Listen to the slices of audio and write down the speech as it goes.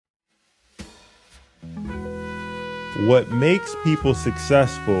What makes people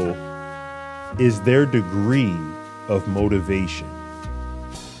successful is their degree of motivation.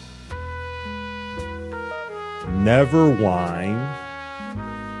 Never whine,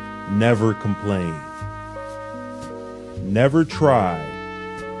 never complain. Never try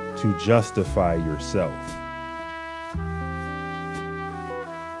to justify yourself.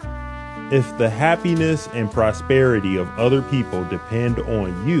 If the happiness and prosperity of other people depend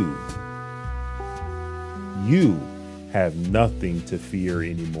on you, you have nothing to fear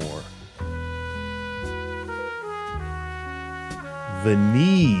anymore. The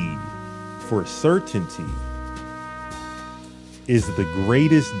need for certainty is the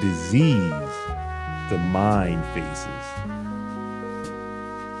greatest disease the mind faces.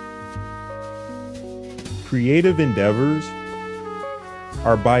 Creative endeavors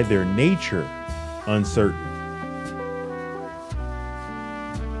are by their nature uncertain.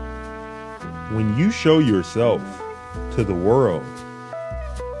 When you show yourself to the world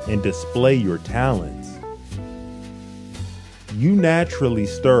and display your talents, you naturally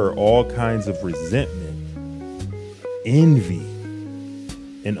stir all kinds of resentment, envy,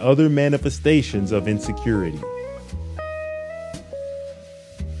 and other manifestations of insecurity.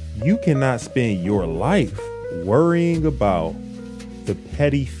 You cannot spend your life worrying about the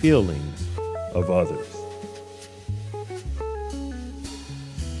petty feelings of others.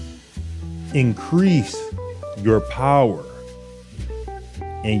 Increase your power,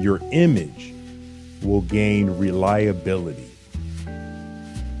 and your image will gain reliability.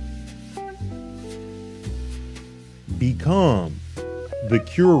 Become the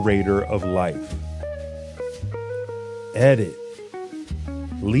curator of life. Edit.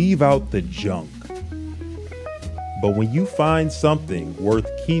 Leave out the junk. But when you find something worth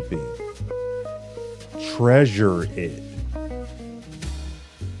keeping, treasure it.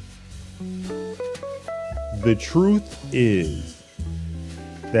 The truth is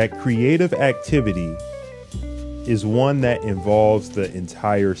that creative activity is one that involves the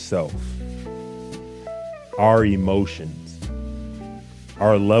entire self. Our emotions,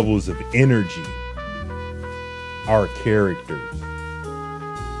 our levels of energy, our characters,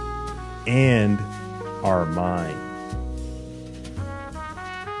 and our mind.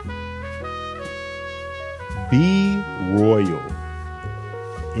 Be royal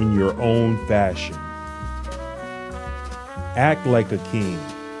in your own fashion. Act like a king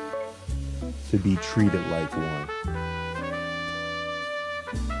to be treated like one.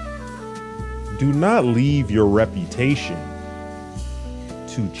 Do not leave your reputation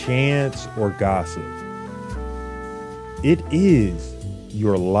to chance or gossip. It is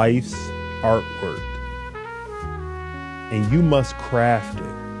your life's artwork, and you must craft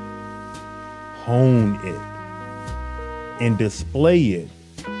it, hone it, and display it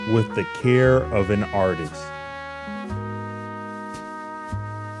with the care of an artist.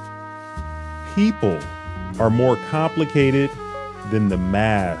 People are more complicated than the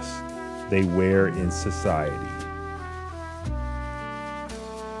mask they wear in society.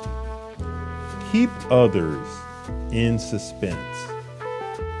 Keep others in suspense.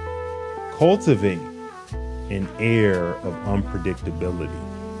 Cultivate an air of unpredictability.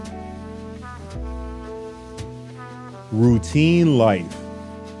 Routine life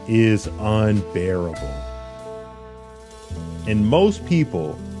is unbearable. And most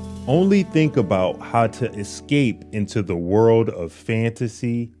people only think about how to escape into the world of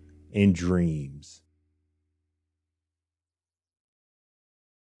fantasy and dreams.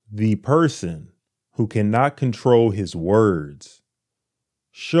 The person who cannot control his words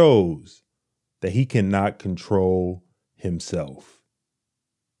shows that he cannot control himself.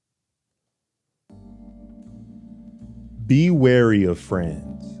 Be wary of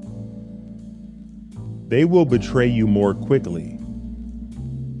friends. They will betray you more quickly,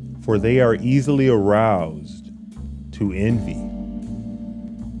 for they are easily aroused to envy.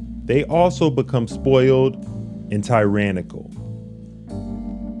 They also become spoiled and tyrannical.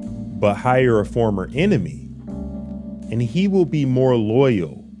 But hire a former enemy, and he will be more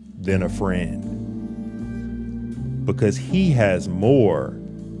loyal than a friend, because he has more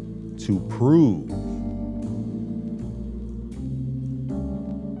to prove.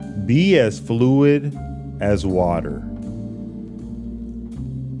 Be as fluid as water.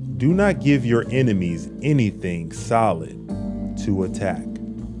 Do not give your enemies anything solid to attack.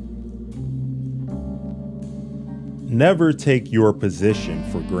 Never take your position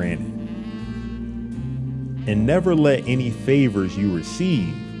for granted. And never let any favors you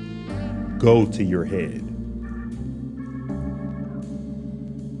receive go to your head.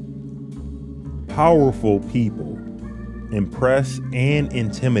 Powerful people impress and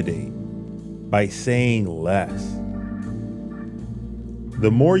intimidate by saying less The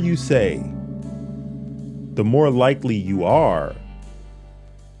more you say, the more likely you are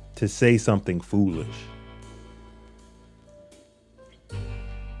to say something foolish.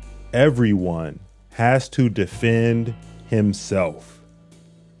 Everyone has to defend himself.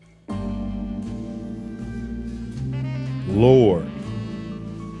 Lord,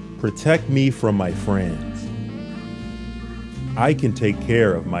 protect me from my friends. I can take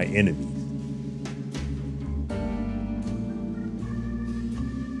care of my enemies.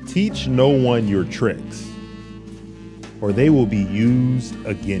 Teach no one your tricks, or they will be used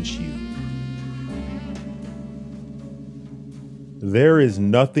against you. There is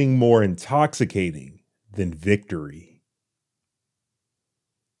nothing more intoxicating than victory,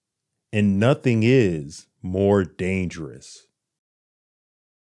 and nothing is more dangerous.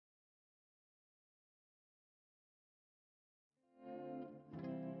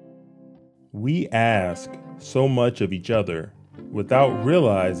 We ask so much of each other without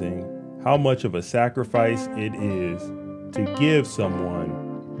realizing how much of a sacrifice it is to give someone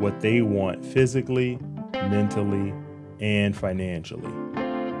what they want physically, mentally, and financially.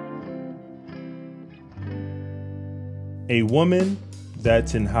 A woman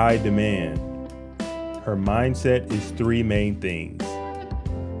that's in high demand, her mindset is three main things.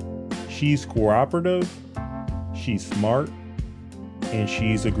 She's cooperative, she's smart, and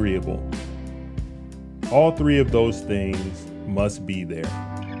she's agreeable. All three of those things must be there.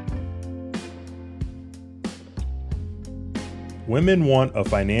 Women want a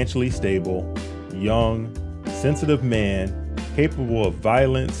financially stable, young, sensitive man capable of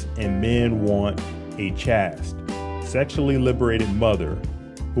violence, and men want a chaste, sexually liberated mother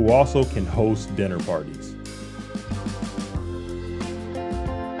who also can host dinner parties.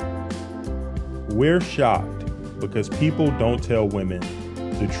 We're shocked because people don't tell women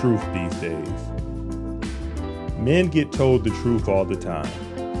the truth these days. Men get told the truth all the time.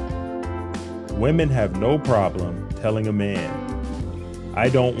 Women have no problem telling a man, "I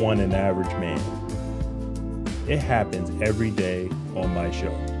don't want an average man." It happens every day on my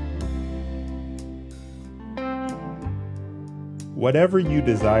show. Whatever you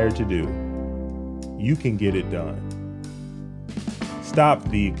desire to do, you can get it done. Stop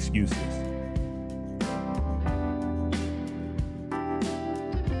the excuses.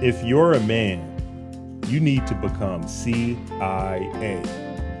 If you're a man, you need to become CIA.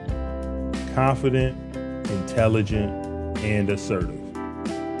 Confident, intelligent, and assertive.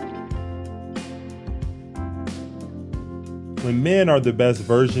 When men are the best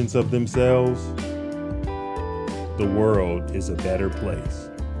versions of themselves, the world is a better place.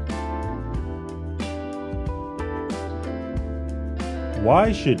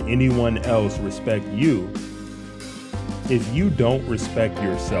 Why should anyone else respect you if you don't respect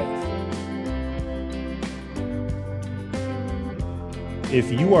yourself? If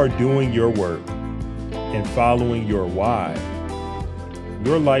you are doing your work and following your why,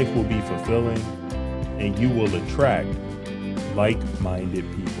 your life will be fulfilling and you will attract like-minded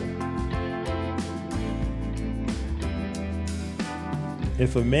people.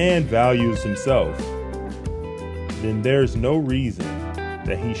 If a man values himself, then there's no reason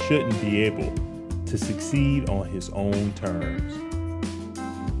that he shouldn't be able to succeed on his own terms.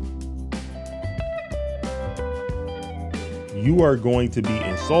 You are going to be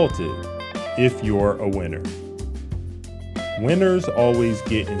insulted if you're a winner. Winners always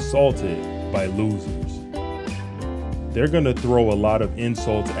get insulted by losers. They're going to throw a lot of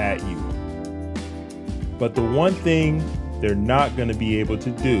insults at you. But the one thing they're not going to be able to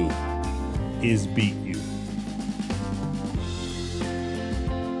do is beat you.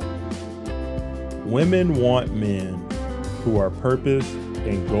 Women want men who are purpose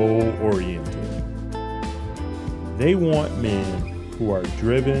and goal-oriented. They want men who are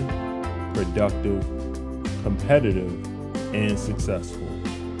driven, productive, competitive, and successful.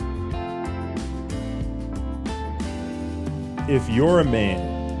 If you're a man,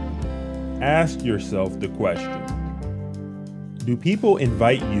 ask yourself the question, do people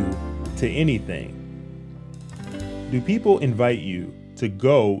invite you to anything? Do people invite you to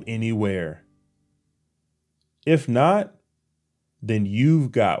go anywhere? If not, then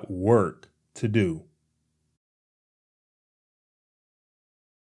you've got work to do.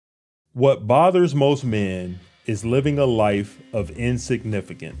 What bothers most men is living a life of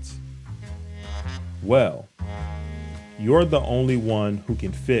insignificance. Well, you're the only one who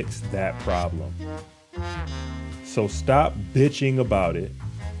can fix that problem. So stop bitching about it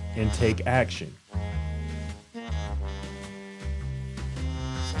and take action.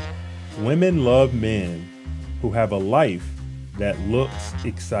 Women love men who have a life that looks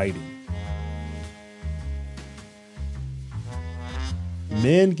exciting.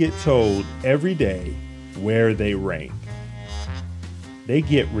 Men get told every day where they rank. They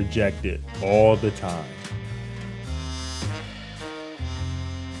get rejected all the time.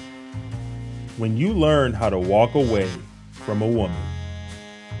 When you learn how to walk away from a woman,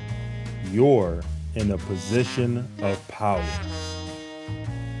 you're in a position of power.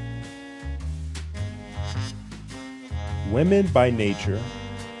 Women by nature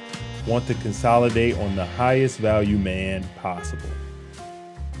want to consolidate on the highest value man possible.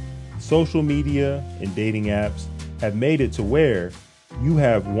 Social media and dating apps have made it to where you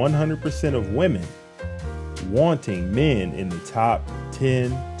have 100% of women wanting men in the top 10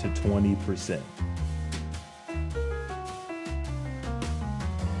 to 20%.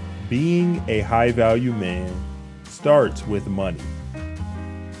 Being a high value man starts with money.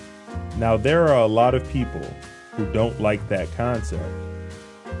 Now, there are a lot of people who don't like that concept,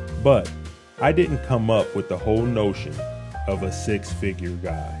 but I didn't come up with the whole notion of a six-figure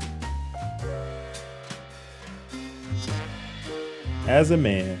guy. As a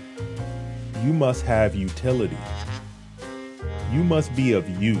man, you must have utility. You must be of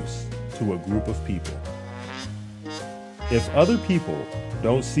use to a group of people. If other people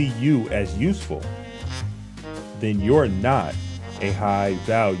don't see you as useful, then you're not a high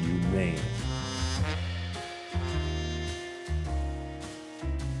value man.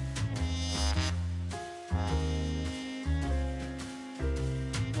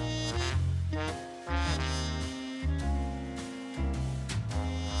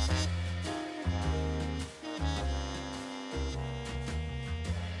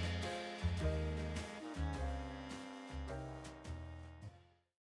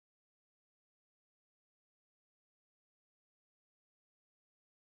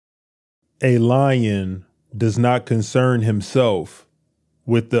 A lion does not concern himself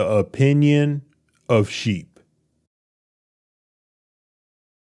with the opinion of sheep.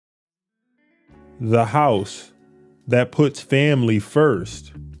 The house that puts family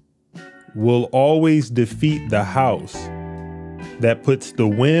first will always defeat the house that puts the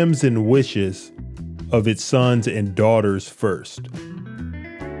whims and wishes of its sons and daughters first.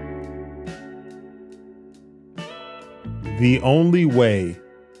 The only way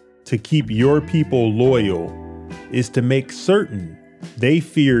to keep your people loyal is to make certain they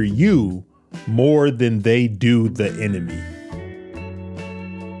fear you more than they do the enemy.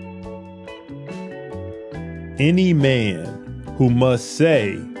 Any man who must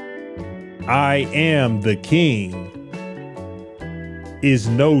say, "I am the king," is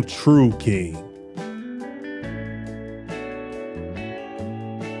no true king.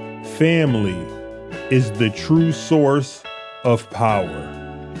 Family is the true source of power.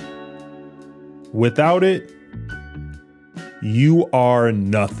 Without it, you are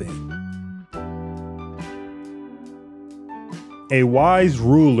nothing. A wise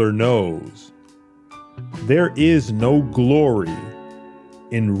ruler knows there is no glory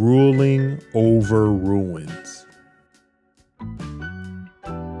in ruling over ruins.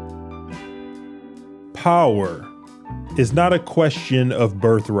 Power is not a question of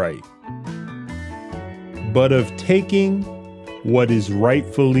birthright, but of taking what is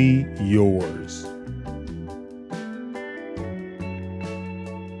rightfully yours.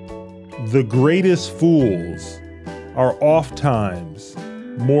 The greatest fools are oftentimes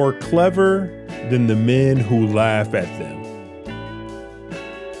more clever than the men who laugh at them.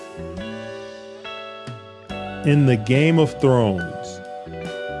 In the Game of Thrones,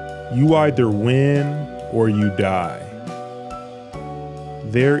 you either win or you die.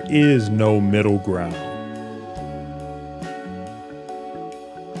 There is no middle ground.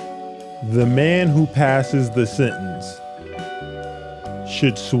 The man who passes the sentence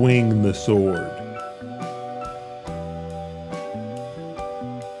should swing the sword.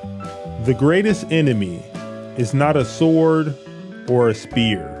 The greatest enemy is not a sword or a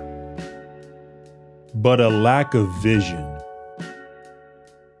spear, but a lack of vision.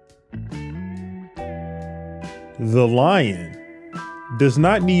 The lion does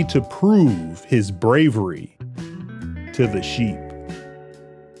not need to prove his bravery to the sheep.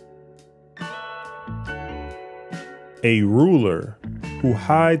 A ruler who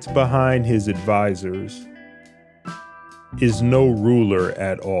hides behind his advisors is no ruler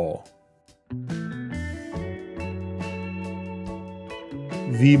at all.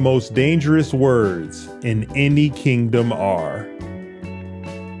 The most dangerous words in any kingdom are,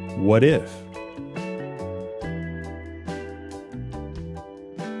 "What if?"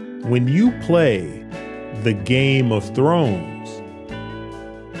 When you play the Game of Thrones,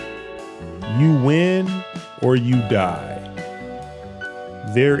 you win or you die.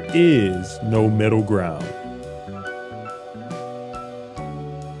 There is no middle ground.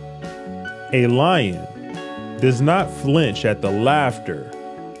 A lion does not flinch at the laughter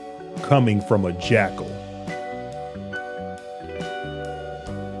coming from a jackal.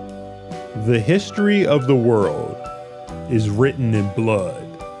 The history of the world is written in blood,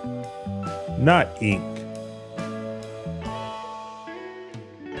 not ink.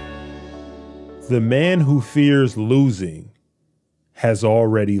 The man who fears losing has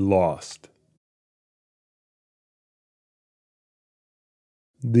already lost.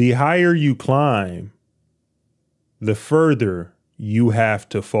 The higher you climb, the further you have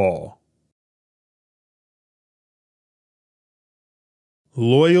to fall.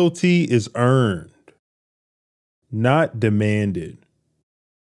 Loyalty is earned, not demanded.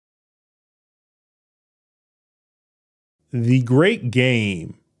 The great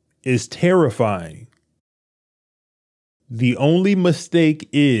game is terrifying. The only mistake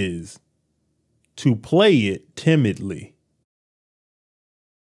is to play it timidly.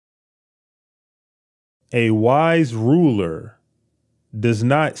 A wise ruler does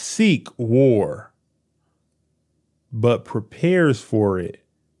not seek war, but prepares for it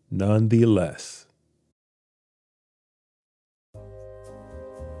nonetheless.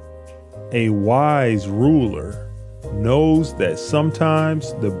 A wise ruler knows that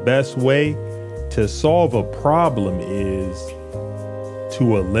sometimes the best way to solve a problem is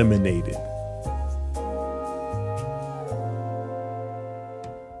to eliminate it.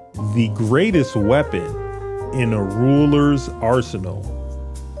 The greatest weapon in a ruler's arsenal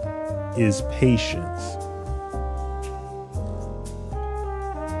is patience.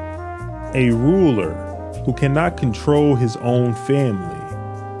 A ruler who cannot control his own family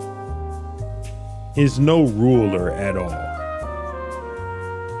is no ruler at all.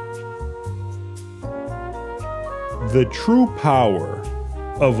 The true power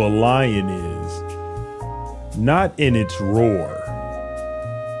of a lion is not in its roar,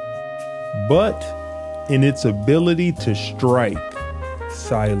 but in its ability to strike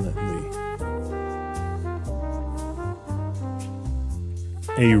silently.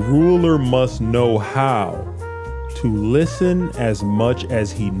 A ruler must know how to listen as much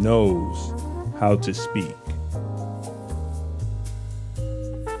as he knows how to speak.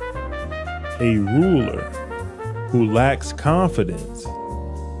 A ruler who lacks confidence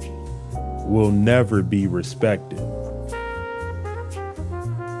will never be respected.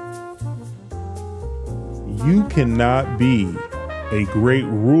 You cannot be a great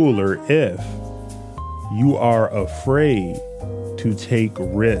ruler if you are afraid to take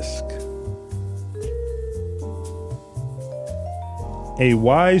risk. A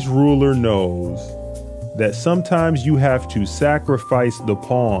wise ruler knows that sometimes you have to sacrifice the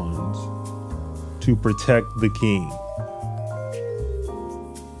pawns to protect the king.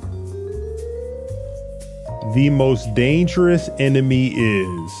 The most dangerous enemy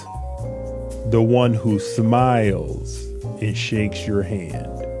is the one who smiles and shakes your hand.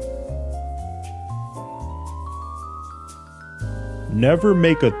 Never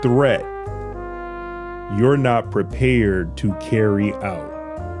make a threat you're not prepared to carry out.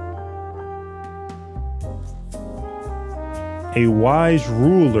 A wise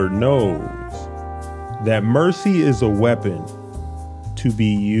ruler knows that mercy is a weapon to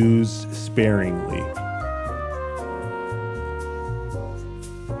be used sparingly.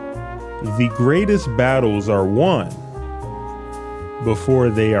 The greatest battles are won before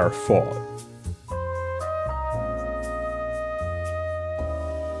they are fought.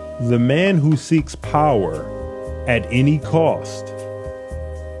 The man who seeks power at any cost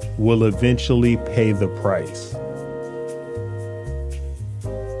will eventually pay the price.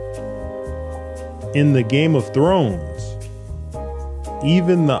 In the Game of Thrones,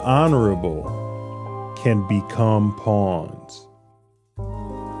 even the honorable can become pawns.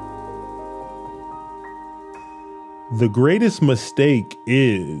 The greatest mistake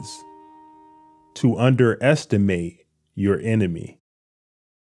is to underestimate your enemy.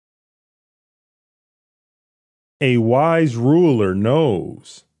 A wise ruler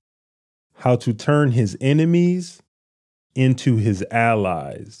knows how to turn his enemies into his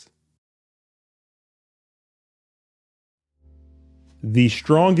allies. The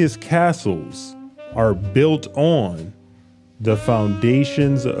strongest castles are built on the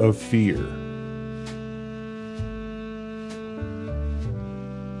foundations of fear.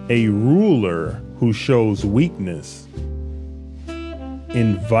 A ruler who shows weakness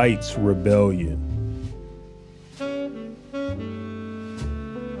invites rebellion.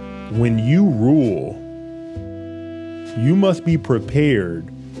 When you rule, you must be prepared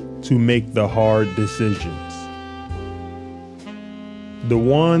to make the hard decisions, the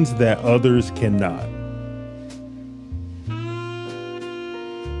ones that others cannot.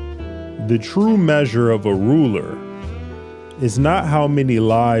 The true measure of a ruler is not how many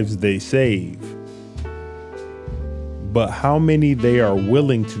lives they save, but how many they are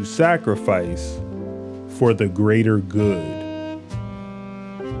willing to sacrifice for the greater good.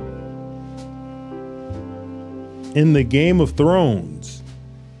 In the Game of Thrones,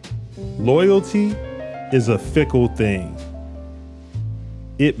 loyalty is a fickle thing.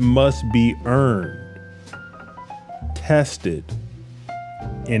 It must be earned, tested,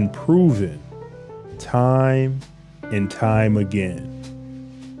 and proven time and time again.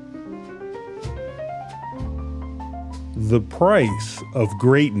 The price of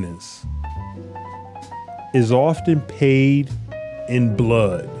greatness is often paid in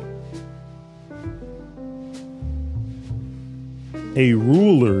blood. A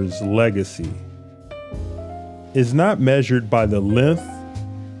ruler's legacy is not measured by the length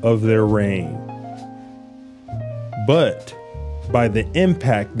of their reign, but by the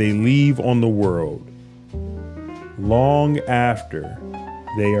impact they leave on the world long after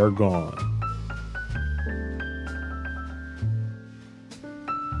they are gone.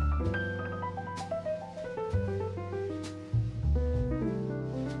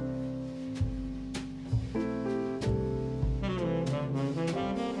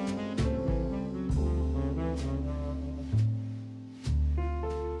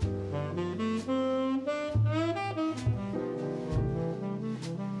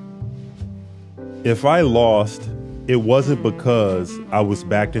 If I lost, it wasn't because I was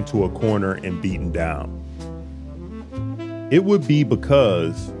backed into a corner and beaten down. It would be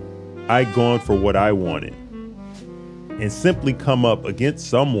because I'd gone for what I wanted and simply come up against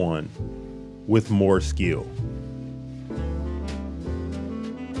someone with more skill.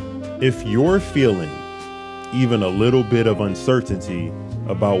 If you're feeling even a little bit of uncertainty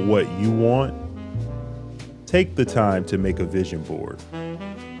about what you want, take the time to make a vision board.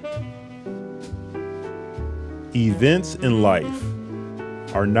 Events in life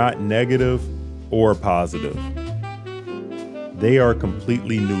are not negative or positive. They are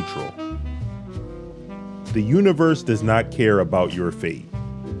completely neutral. The universe does not care about your fate.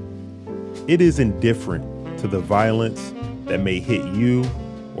 It is indifferent to the violence that may hit you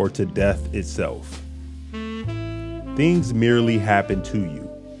or to death itself. Things merely happen to you.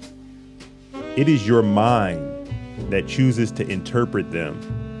 It is your mind that chooses to interpret them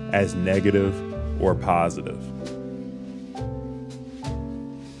as negative or positive.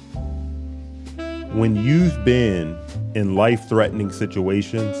 When you've been in life-threatening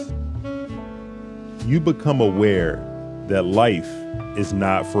situations, you become aware that life is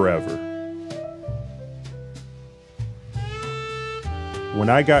not forever. When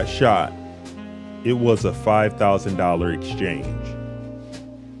I got shot, it was a $5,000 exchange.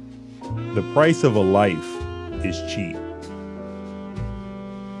 The price of a life is cheap.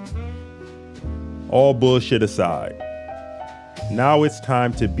 All bullshit aside, now it's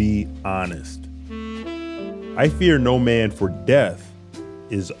time to be honest. I fear no man, for death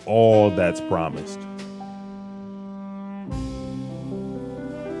is all that's promised.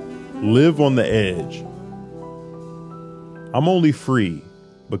 Live on the edge. I'm only free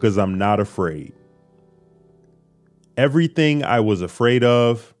because I'm not afraid. Everything I was afraid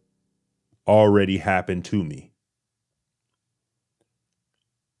of already happened to me.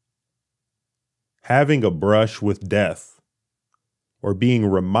 Having a brush with death, or being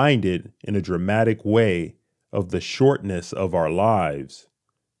reminded in a dramatic way of the shortness of our lives,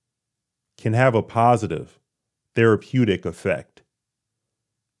 can have a positive, therapeutic effect.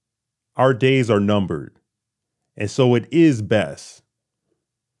 Our days are numbered, and so it is best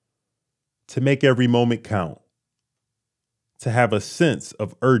to make every moment count, to have a sense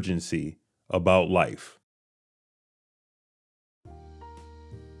of urgency about life.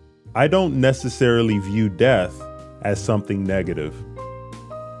 I don't necessarily view death as something negative.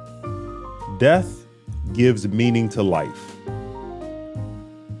 Death gives meaning to life.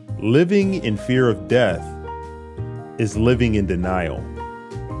 Living in fear of death is living in denial.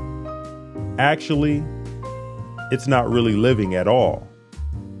 Actually, it's not really living at all,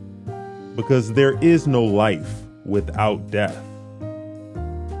 because there is no life without death.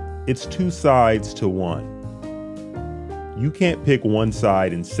 It's two sides to one. You can't pick one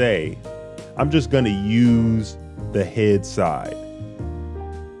side and say, I'm just going to use the head side.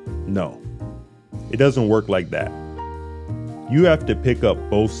 No. It doesn't work like that. You have to pick up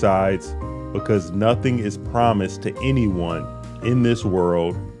both sides, because nothing is promised to anyone in this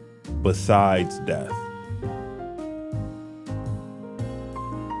world besides death.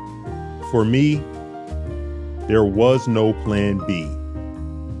 For me, there was no plan B.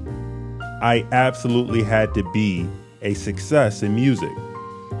 I absolutely had to be a success in music.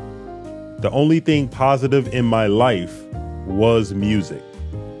 The only thing positive in my life was music.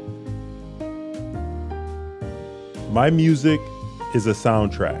 My music is a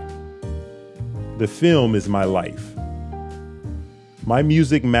soundtrack. The film is my life. My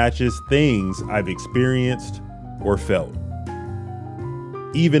music matches things I've experienced or felt,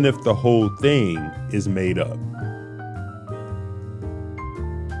 even if the whole thing is made up.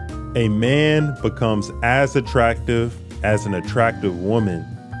 A man becomes as attractive as an attractive woman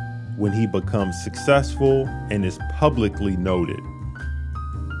when he becomes successful and is publicly noted.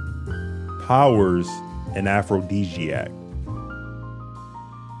 Power's an aphrodisiac.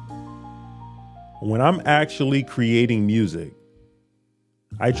 When I'm actually creating music,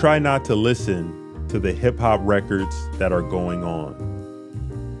 I try not to listen to the hip-hop records that are going on,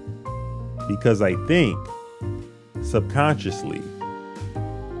 because I think, subconsciously,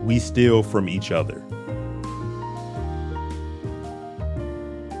 we steal from each other.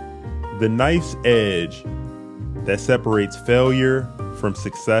 The knife's edge that separates failure from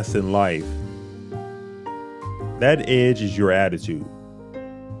success in life, that edge is your attitude,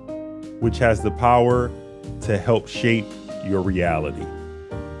 which has the power to help shape your reality.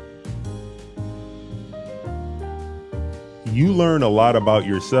 You learn a lot about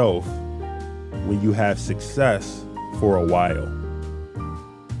yourself when you have success for a while.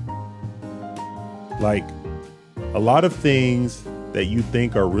 Like, a lot of things that you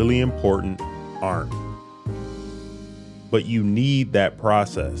think are really important aren't. But you need that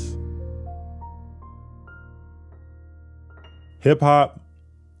process. Hip-hop,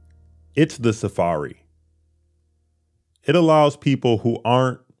 it's the safari. It allows people who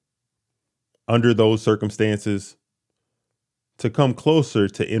aren't under those circumstances to come closer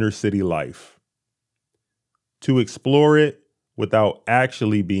to inner city life, to explore it without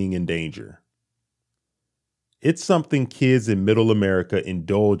actually being in danger. It's something kids in middle America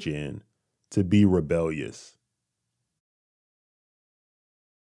indulge in to be rebellious.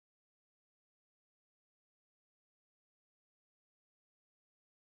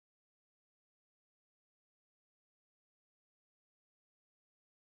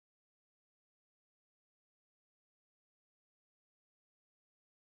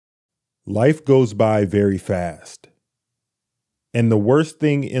 Life goes by very fast. And the worst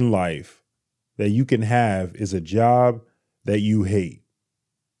thing in life that you can have is a job that you hate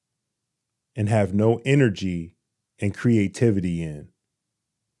and have no energy and creativity in.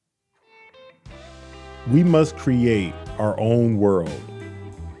 We must create our own world,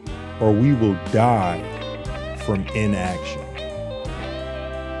 or we will die from inaction.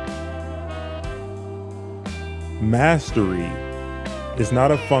 Mastery is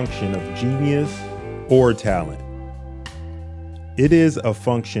not a function of genius or talent. It is a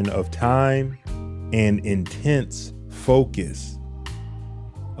function of time and intense focus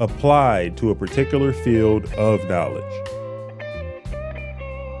applied to a particular field of knowledge.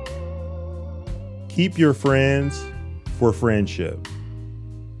 Keep your friends for friendship,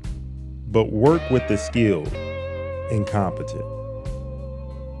 but work with the skilled and competent.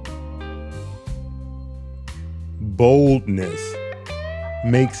 Boldness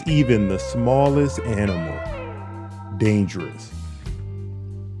makes even the smallest animal dangerous.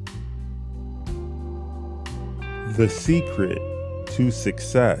 The secret to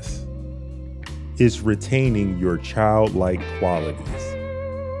success is retaining your childlike qualities.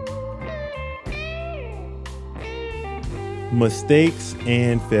 Mistakes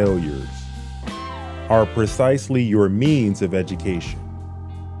and failures are precisely your means of education.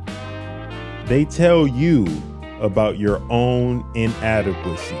 They tell you about your own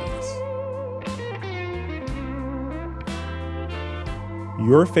inadequacies.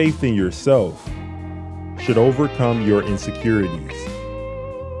 Your faith in yourself should overcome your insecurities.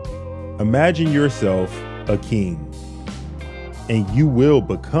 Imagine yourself a king, and you will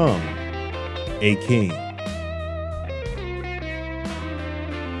become a king.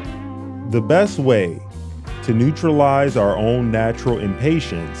 The best way to neutralize our own natural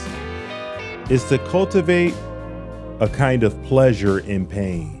impatience is to cultivate a kind of pleasure in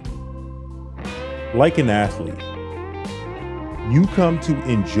pain. Like an athlete, you come to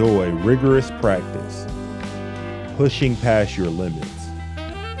enjoy rigorous practice, pushing past your limits,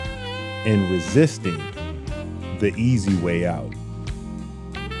 and resisting the easy way out.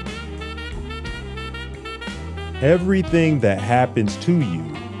 Everything that happens to you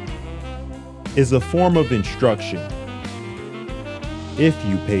is a form of instruction if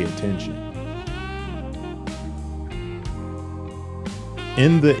you pay attention.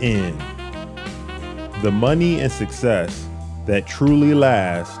 In the end, the money and success that truly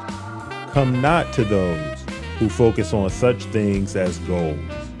last come not to those who focus on such things as goals,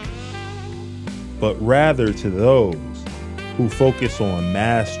 but rather to those who focus on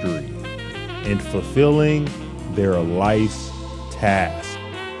mastery and fulfilling their life's task.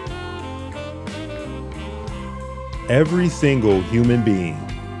 Every single human being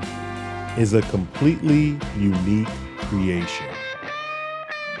is a completely unique creation.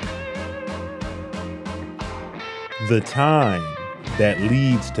 The time that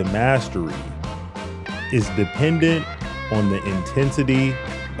leads to mastery is dependent on the intensity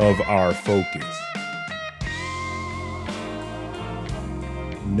of our focus.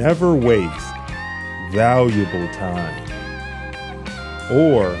 Never waste valuable time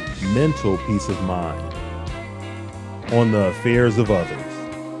or mental peace of mind on the affairs of others.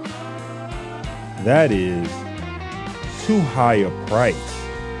 That is too high a price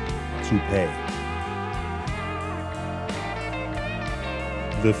to pay.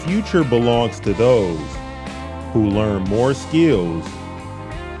 The future belongs to those who learn more skills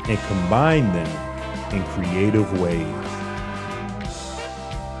and combine them in creative ways.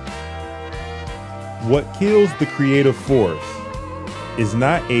 What kills the creative force is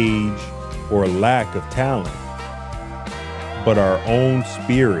not age or lack of talent, but our own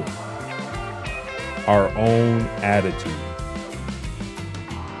spirit, our own attitude.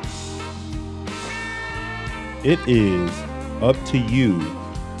 It is up to you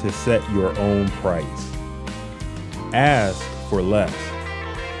to set your own price. Ask for less,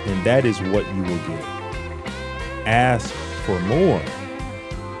 and that is what you will get. Ask for more,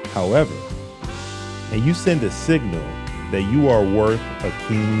 however, and you send a signal that you are worth a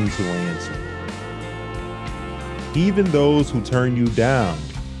king's ransom. Even those who turn you down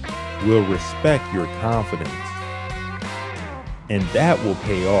will respect your confidence, and that will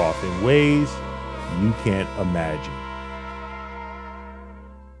pay off in ways you can't imagine.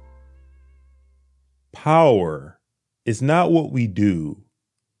 Power is not what we do,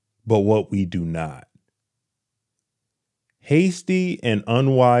 but what we do not. Hasty and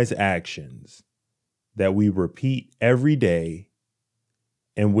unwise actions that we repeat every day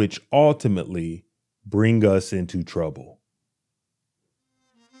and which ultimately bring us into trouble.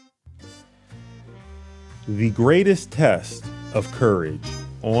 The greatest test of courage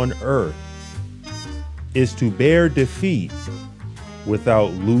on earth is to bear defeat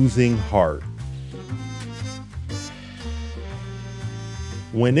without losing heart.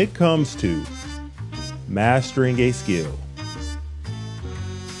 When it comes to mastering a skill,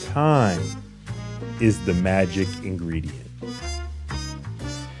 time is the magic ingredient.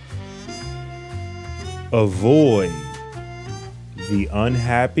 Avoid the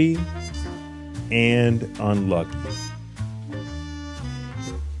unhappy and unlucky.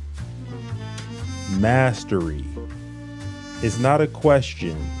 Mastery is not a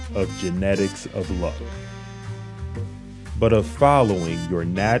question of genetics of luck, but of following your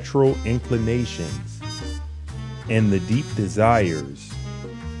natural inclinations and the deep desires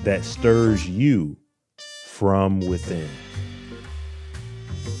that stirs you from within.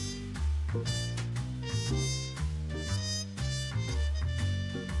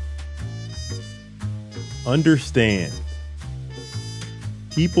 Understand,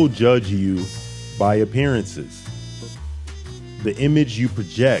 people judge you by appearances, the image you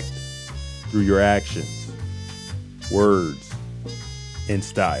project through your actions, words, and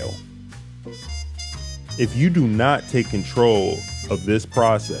style. If you do not take control of this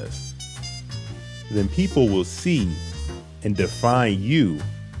process, then people will see and define you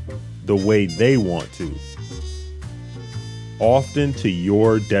the way they want to, often to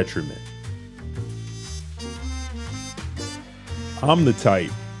your detriment. I'm the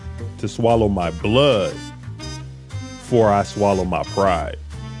type to swallow my blood before I swallow my pride.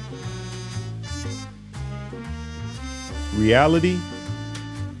 Reality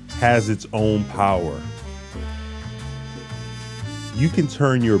has its own power. You can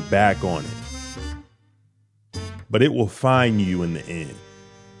turn your back on it, but it will find you in the end.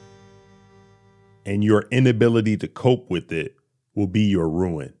 And your inability to cope with it will be your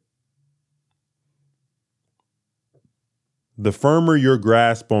ruin. The firmer your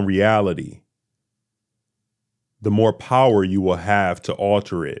grasp on reality, the more power you will have to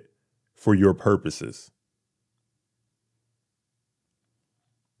alter it for your purposes.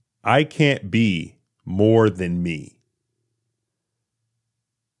 I can't be more than me,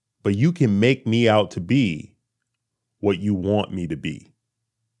 but you can make me out to be what you want me to be.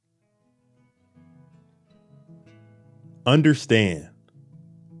 Understand,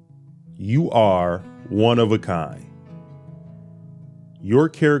 you are one of a kind. Your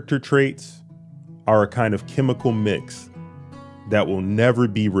character traits are a kind of chemical mix that will never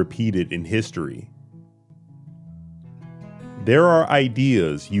be repeated in history. There are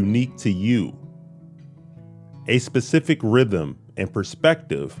ideas unique to you a specific rhythm and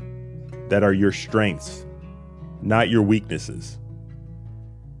perspective that are your strengths, not your weaknesses.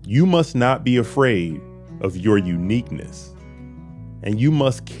 You must not be afraid of your uniqueness, and you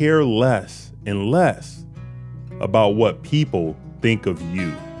must care less and less about what people think of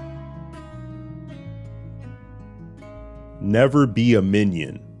you. Never be a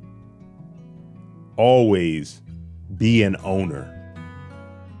minion. Always be an owner.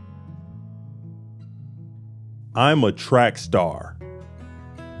 I'm a track star,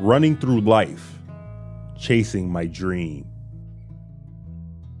 running through life, chasing my dream.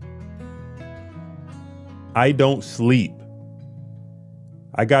 I don't sleep.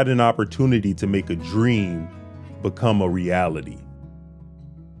 I got an opportunity to make a dream become a reality.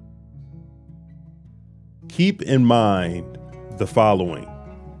 Keep in mind the following.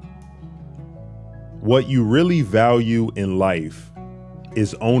 What you really value in life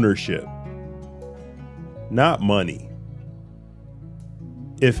is ownership, not money.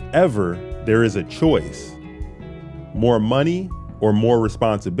 If ever there is a choice, more money or more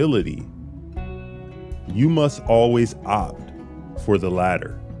responsibility, you must always opt for the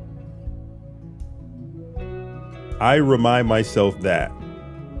latter. I remind myself that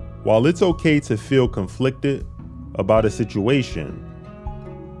while it's okay to feel conflicted about a situation,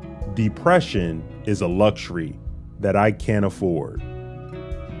 depression is a luxury that I can't afford.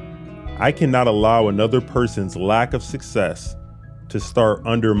 I cannot allow another person's lack of success to start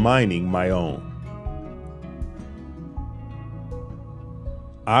undermining my own.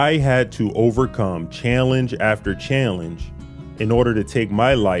 I had to overcome challenge after challenge in order to take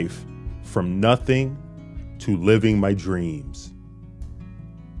my life from nothing to living my dreams.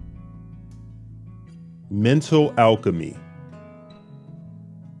 Mental alchemy.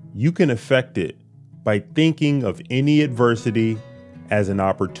 You can affect it by thinking of any adversity as an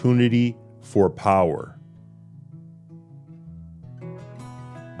opportunity for power.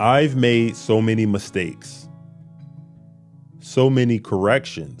 I've made so many mistakes, so many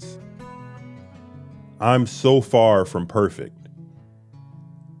corrections. I'm so far from perfect.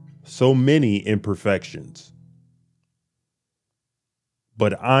 So many imperfections.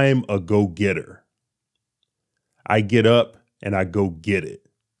 But I'm a go-getter. I get up and I go get it.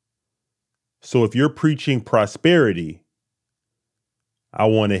 So if you're preaching prosperity, I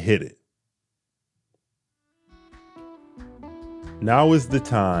want to hit it. Now is the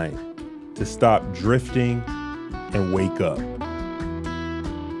time to stop drifting and wake up.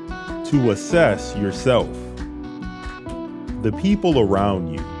 To assess yourself, the people around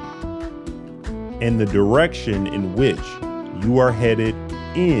you, and the direction in which you are headed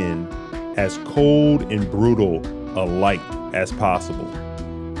in as cold and brutal a light as possible,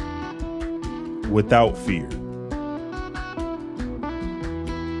 without fear.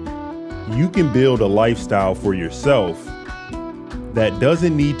 You can build a lifestyle for yourself that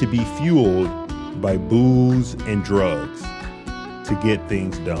doesn't need to be fueled by booze and drugs to get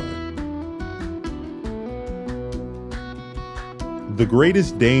things done. The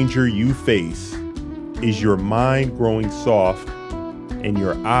greatest danger you face is your mind growing soft and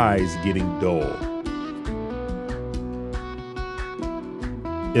your eyes getting dull.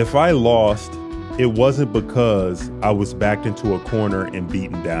 If I lost, it wasn't because I was backed into a corner and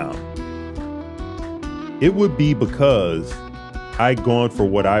beaten down. It would be because I'd gone for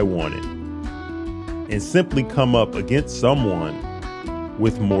what I wanted and simply come up against someone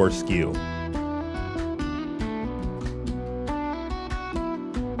with more skill.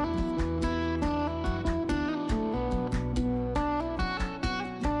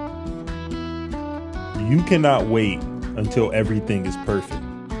 You cannot wait until everything is perfect.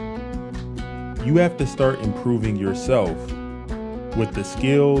 You have to start improving yourself with the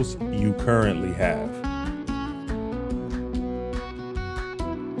skills you currently have.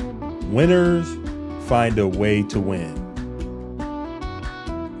 Winners find a way to win.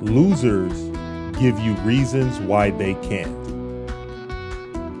 Losers give you reasons why they can't.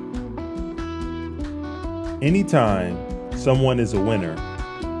 Anytime someone is a winner,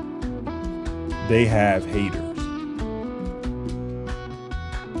 they have haters.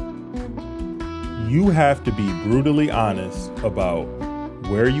 You have to be brutally honest about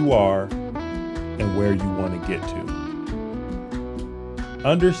where you are and where you want to get to.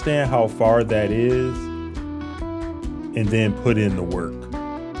 Understand how far that is, and then put in the work.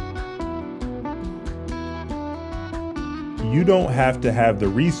 You don't have to have the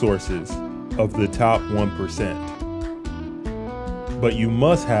resources of the top 1%, but you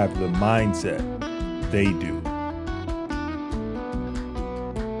must have the mindset they do.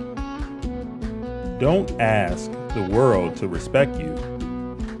 Don't ask the world to respect you.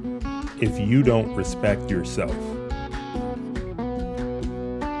 if you don't respect yourself.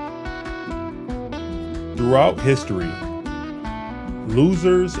 Throughout history,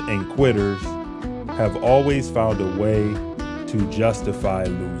 losers and quitters have always found a way to justify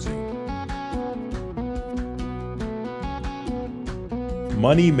losing.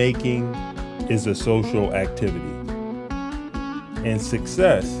 Money making is a social activity, and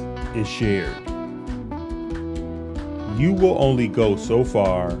success is shared. You will only go so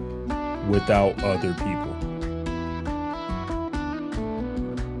far without other people.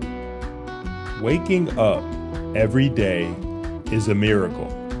 Waking up every day is a miracle.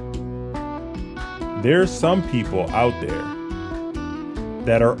 There's some people out there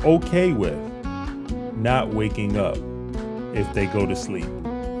that are okay with not waking up if they go to sleep.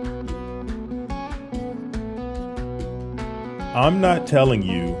 I'm not telling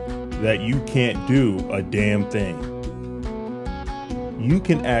you that you can't do a damn thing. You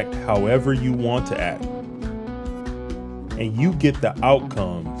can act however you want to act, and you get the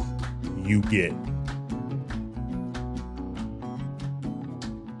outcomes you get.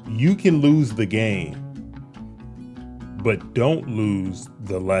 You can lose the game, but don't lose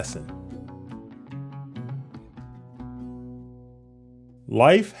the lesson.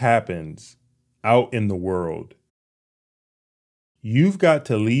 Life happens out in the world. You've got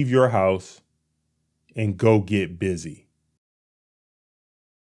to leave your house and go get busy.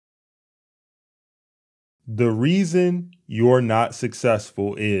 The reason you're not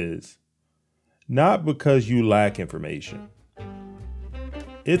successful is not because you lack information.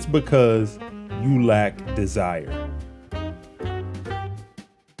 It's because you lack desire.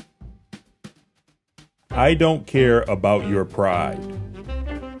 I don't care about your pride.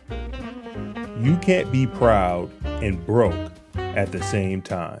 You can't be proud and broke at the same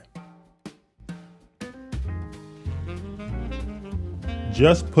time.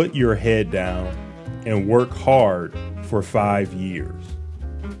 Just put your head down and work hard for 5 years,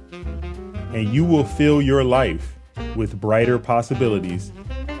 and you will fill your life with brighter possibilities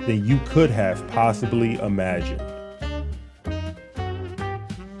than you could have possibly imagined.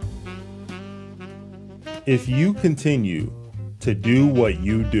 If you continue to do what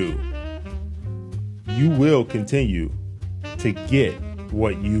you do, you will continue to get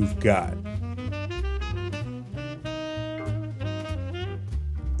what you've got.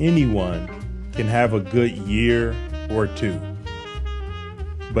 Anyone can have a good year or two,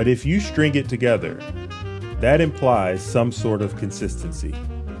 but if you string it together, that implies some sort of consistency.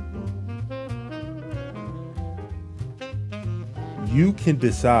 You can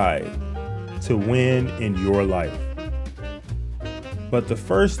decide to win in your life, but the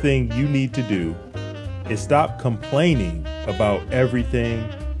first thing you need to do is stop complaining about everything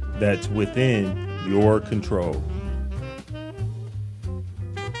that's within your control.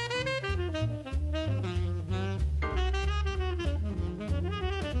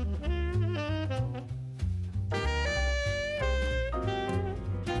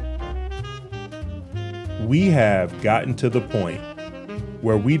 We have gotten to the point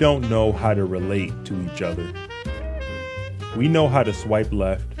where we don't know how to relate to each other. We know how to swipe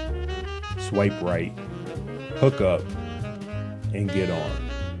left, swipe right, hook up, and get on.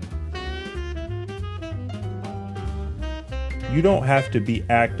 You don't have to be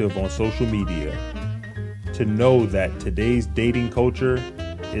active on social media to know that today's dating culture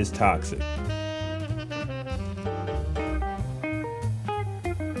is toxic.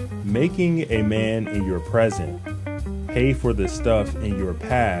 Making a man in your present pay for the stuff in your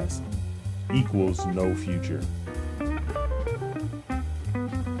past equals no future.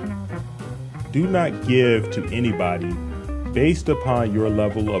 Do not give to anybody based upon your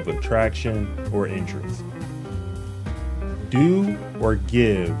level of attraction or interest. Do or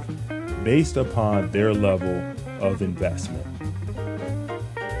give based upon their level of investment.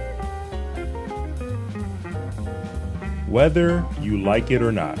 Whether you like it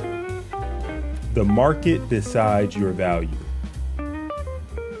or not, the market decides your value.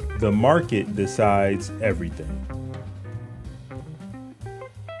 The market decides everything.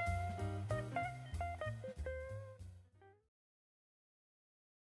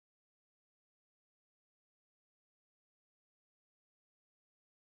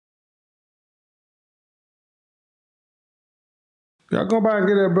 Y'all go by and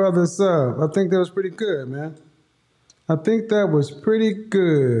get that brother a sub. I think that was pretty good, man. I think that was pretty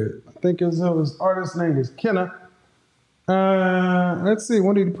good. I think his artist's name is Kenna. Let's see,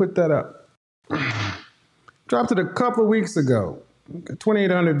 when did he put that up? Dropped it a couple of weeks ago.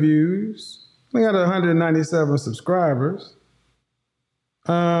 2,800 views. We got 197 subscribers.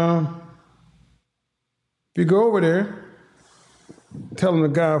 If you go over there, Tell them the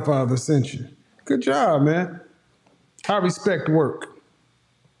Godfather sent you. Good job, man. I respect work.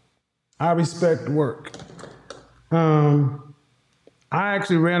 I respect work. I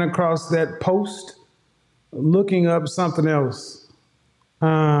actually ran across that post looking up something else.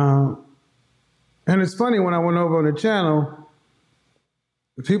 And it's funny, when I went over on the channel,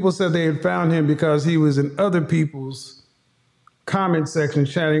 people said they had found him because he was in other people's comment section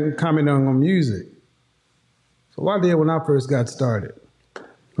commenting on music. So what I did when I first got started.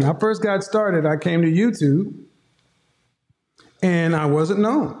 When I first got started, I came to YouTube and I wasn't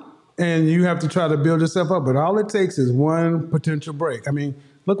known. And you have to try to build yourself up. But all it takes is one potential break. I mean,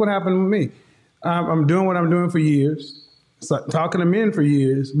 look what happened with me. I'm doing what I'm doing for years, talking to men for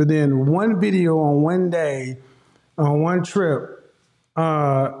years, but then one video on one day, on one trip,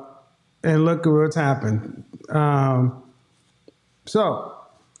 and look at what's happened. So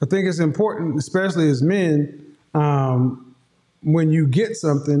I think it's important, especially as men, when you get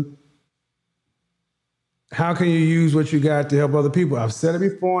something, how can you use what you got to help other people? I've said it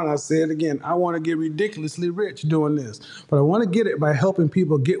before and I'll say it again. I want to get ridiculously rich doing this, but I want to get it by helping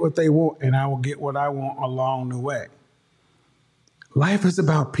people get what they want, and I will get what I want along the way. Life is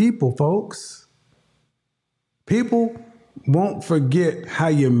about people, folks. People won't forget how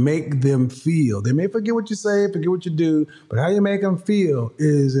you make them feel. They may forget what you say, forget what you do, but how you make them feel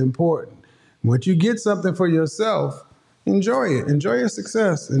is important. Once you get something for yourself, enjoy it. Enjoy your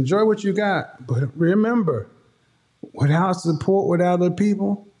success. Enjoy what you got. But remember, without support, without other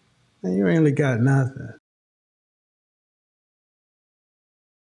people, man, you ain't got nothing.